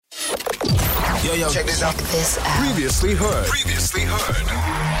Yo, check this out. Previously heard.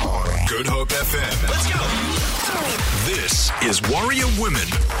 Good Hope FM. Let's go. This is Warrior Women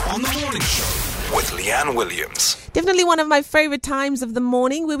on the Morning Show with Leanne Williams. Definitely one of my favorite times of the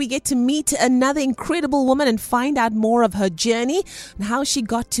morning, where we get to meet another incredible woman and find out more of her journey and how she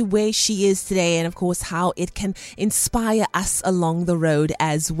got to where she is today, and of course how it can inspire us along the road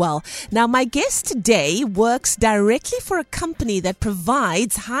as well. Now, my guest today works directly for a company that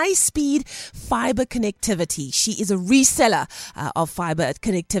provides high-speed fiber connectivity. She is a reseller of fiber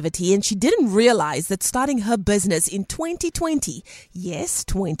connectivity, and she didn't realize that starting her business in 2020, yes,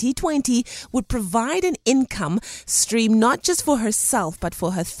 2020, would provide an income stream not just for herself but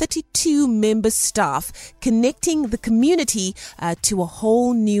for her 32 member staff, connecting the community to a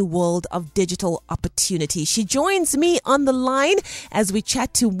whole new world of digital opportunity. She joins me on the line as we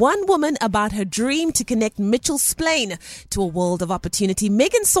chat to one woman about her dream to connect Mitchell's Plain to a world of opportunity.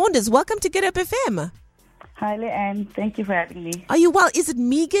 Megan Saunders, welcome to Good Hope FM. Hi, Leanne. Thank you for having me. Are you well? Is it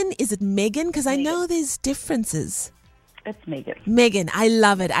Megan? Is it Megan? Because I know there's differences. It's Megan. Megan, I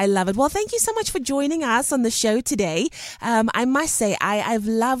love it. Well, thank you so much for joining us on the show today. I must say, I've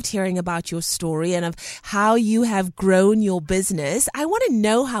loved hearing about your story and of how you have grown your business. I want to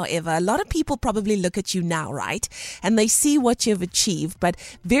know, however, a lot of people probably look at you now, right? And they see what you've achieved, but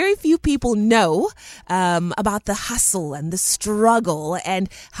very few people know about the hustle and the struggle and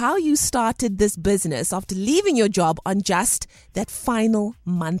how you started this business after leaving your job on just that final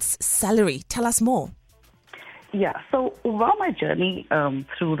month's salary. Tell us more. Yeah, so while my journey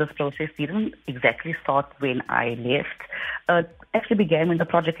through this process didn't exactly start when I left, actually began when the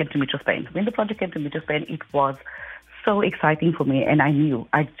project came to Mitchell's Plain. When the project came to Mitchell's Plain, it was so exciting for me, and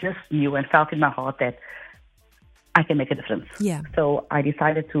I just knew and felt in my heart that I can make a difference. Yeah. So I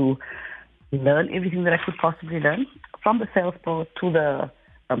decided to learn everything that I could possibly learn, from the sales pro to the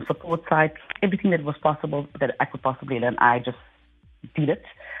support side, everything that was possible that I could possibly learn. I just did it.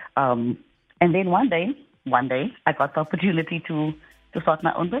 And then one day, I got the opportunity to start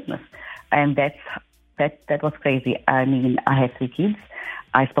my own business. And that was crazy. I mean, I had 3 kids.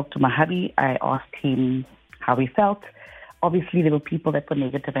 I spoke to my hubby. I asked him how he felt. Obviously, there were people that were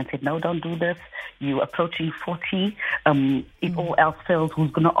negative and said, no, don't do this. You're approaching 40. If all else fails, who's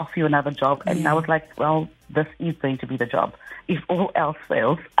going to offer you another job? And I was like, well, this is going to be the job. If all else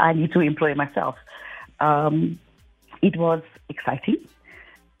fails, I need to employ myself. It was exciting,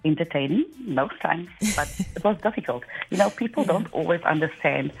 entertaining most times, but it was difficult. You know, people don't always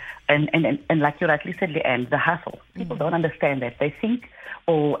understand, and like you rightly said, Leanne, the hustle. People don't understand that. They think,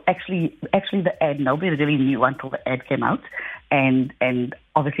 or actually the ad, nobody really knew until the ad came out, and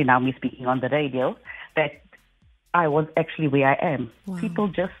obviously now me speaking on the radio, that I was actually where I am. Wow. People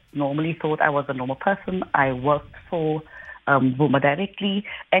just normally thought I was a normal person. I worked for Boomer directly,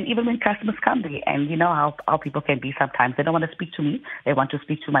 and even when customers come there, and you know how people can be sometimes, they don't want to speak to me, they want to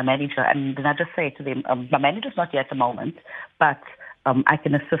speak to my manager, and then I just say to them, my manager's not here at the moment, but I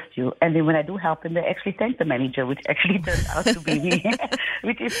can assist you. And then when I do help them, they actually thank the manager, which actually turned out to be me,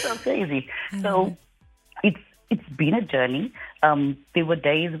 which is so crazy. So it's been a journey. There were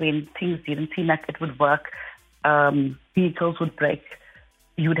days when things didn't seem like it would work. Vehicles would break.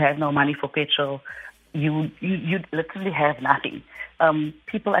 You'd have no money for petrol. You'd literally have nothing.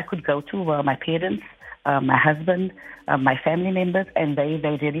 People I could go to were my parents, my husband, my family members, and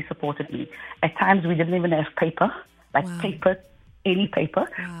they really supported me. At times we didn't even have paper, any paper.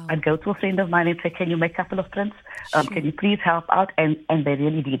 Wow. I'd go to a friend of mine and say, can you make a couple of prints? Can you please help out? And they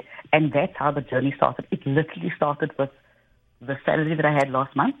really did. And that's how the journey started. It literally started with the salary that I had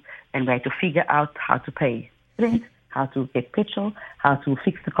last month, and we had to figure out how to pay rent, how to get petrol, how to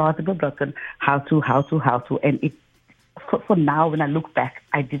fix the cars that were broken, how to. And it, for now, when I look back,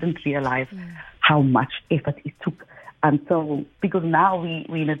 I didn't realize how much effort it took. Because now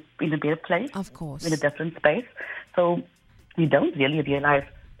we're in a better place. Of course. In a different space. So we don't really realize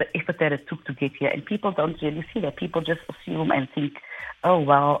the effort that it took to get here. And people don't really see that. People just assume and think, oh,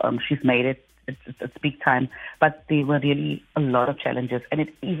 well, she's made it. It's big time. But there were really a lot of challenges. And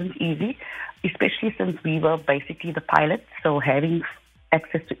it isn't easy, especially since we were basically the pilots. So having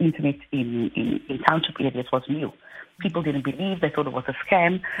access to internet in township areas was new. People didn't believe. They thought it was a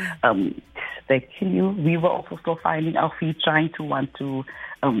scam. They kill you. We were also still finding our feet, trying to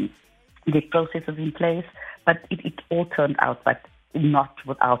get processes in place. But it all turned out, but not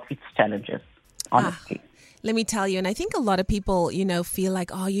without its challenges, honestly. Let me tell you, and I think a lot of people, feel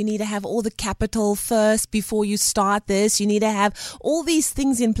like, oh, you need to have all the capital first before you start this. You need to have all these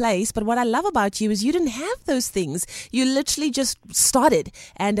things in place. But what I love about you is you didn't have those things. You literally just started.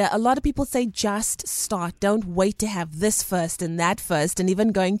 And a lot of people say, just start. Don't wait to have this first and that first. And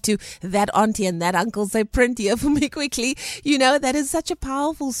even going to that auntie and that uncle say, print here for me quickly. That is such a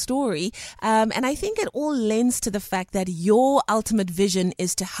powerful story. And I think it all lends to the fact that your ultimate vision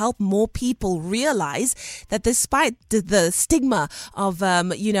is to help more people realize that despite the stigma of,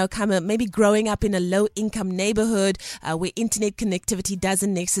 maybe growing up in a low-income neighborhood where internet connectivity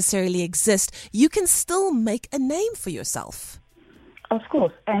doesn't necessarily exist, you can still make a name for yourself. Of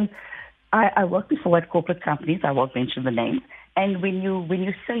course. And I worked before at corporate companies. I won't mention the names. And when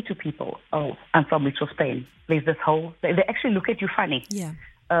you say to people, oh, I'm from Mitchell's Plain, there's this they actually look at you funny. Yeah.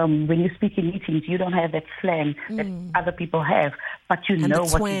 When you speak in meetings, you don't have that slang that other people have, but you know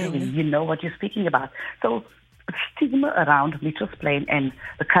what you're doing. You know what you're speaking about. So stigma around Mitchell's Plain and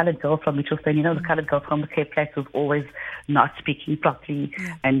the colored girl from Mitchell's Plain, the colored girl from the Cape Flats who's always not speaking properly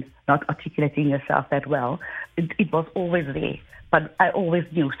and not articulating herself that well, it was always there. But I always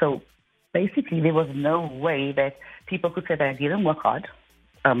knew. So basically there was no way that people could say that I didn't work hard.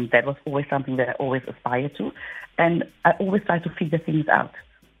 That was always something that I always aspired to. And I always tried to figure things out.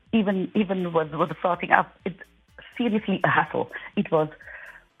 Even with the starting up, it's seriously a hustle. It was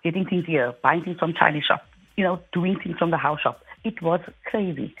getting things here, buying things from Chinese shop, doing things from the house shop. It was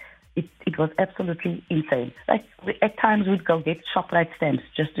crazy. It was absolutely insane. Like at times we'd go get ShopRite stamps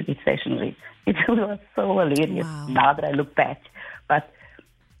just to get stationery. It was so hilarious now that I look back. But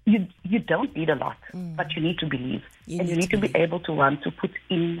you don't need a lot, but you need to believe. You need to be able to want to put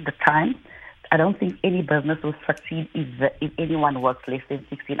in the time. I don't think any business will succeed if anyone works less than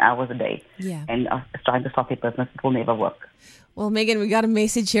 16 hours a day. Yeah. And trying to start a business, it will never work. Well, Megan, we got a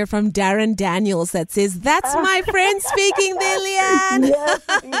message here from Darren Daniels that says, that's my friend speaking there, Leanne. Yes,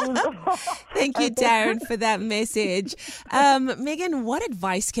 it is. Thank you, Darren, for that message. Megan, what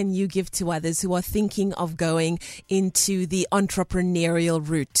advice can you give to others who are thinking of going into the entrepreneurial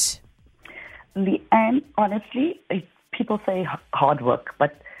route? Leanne, honestly, people say hard work,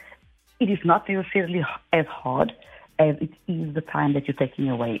 but it is not necessarily as hard as it is the time that you're taking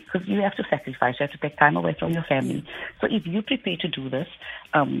away. Because you have to sacrifice. You have to take time away from your family. So if you prepare to do this,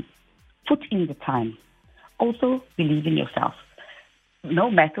 put in the time. Also, believe in yourself. No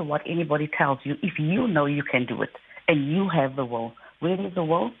matter what anybody tells you, if you know you can do it and you have the will, where there's a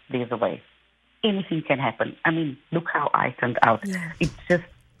will, there's a way. Anything can happen. I mean, look how I turned out. Yeah. It's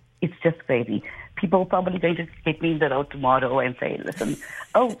just crazy. People probably going to get me in the road tomorrow and say, listen,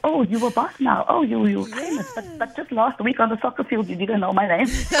 oh, you were boss now. Oh, you're famous. But just last week on the soccer field, you didn't know my name.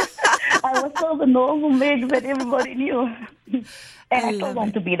 I was still the normal Meg that everybody knew. And I still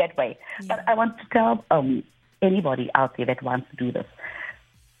want to be that way. Yeah. But I want to tell anybody out there that wants to do this,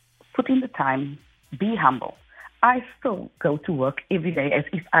 put in the time, be humble. I still go to work every day as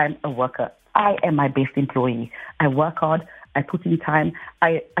if I'm a worker. I am my best employee. I work hard. I put in time.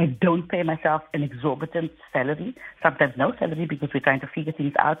 I don't pay myself an exorbitant salary, sometimes no salary because we're trying to figure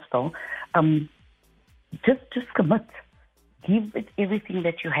things out still. Just commit. Give it everything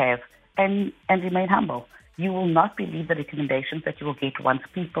that you have and remain humble. You will not believe the recommendations that you will get once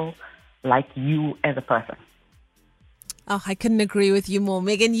people like you as a person. Oh, I couldn't agree with you more.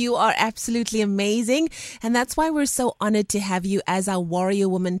 Megan, you are absolutely amazing. And that's why we're so honored to have you as our warrior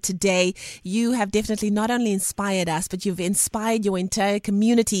woman today. You have definitely not only inspired us, but you've inspired your entire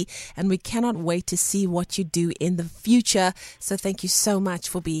community. And we cannot wait to see what you do in the future. So thank you so much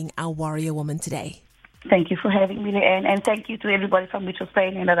for being our warrior woman today. Thank you for having me, Leanne. And thank you to everybody from Mitchell's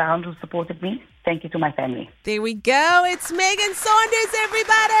Plain and around who supported me. Thank you to my family. There we go. It's Megan Saunders,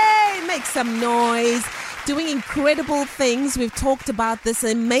 everybody. Make some noise. Doing incredible things. We've talked about this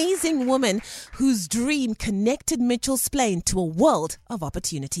amazing woman whose dream connected Mitchell's Plain to a world of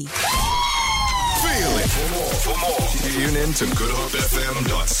opportunity. Feel it. For more, tune in to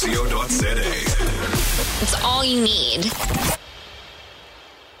goodhopefm.co.za. It's all you need.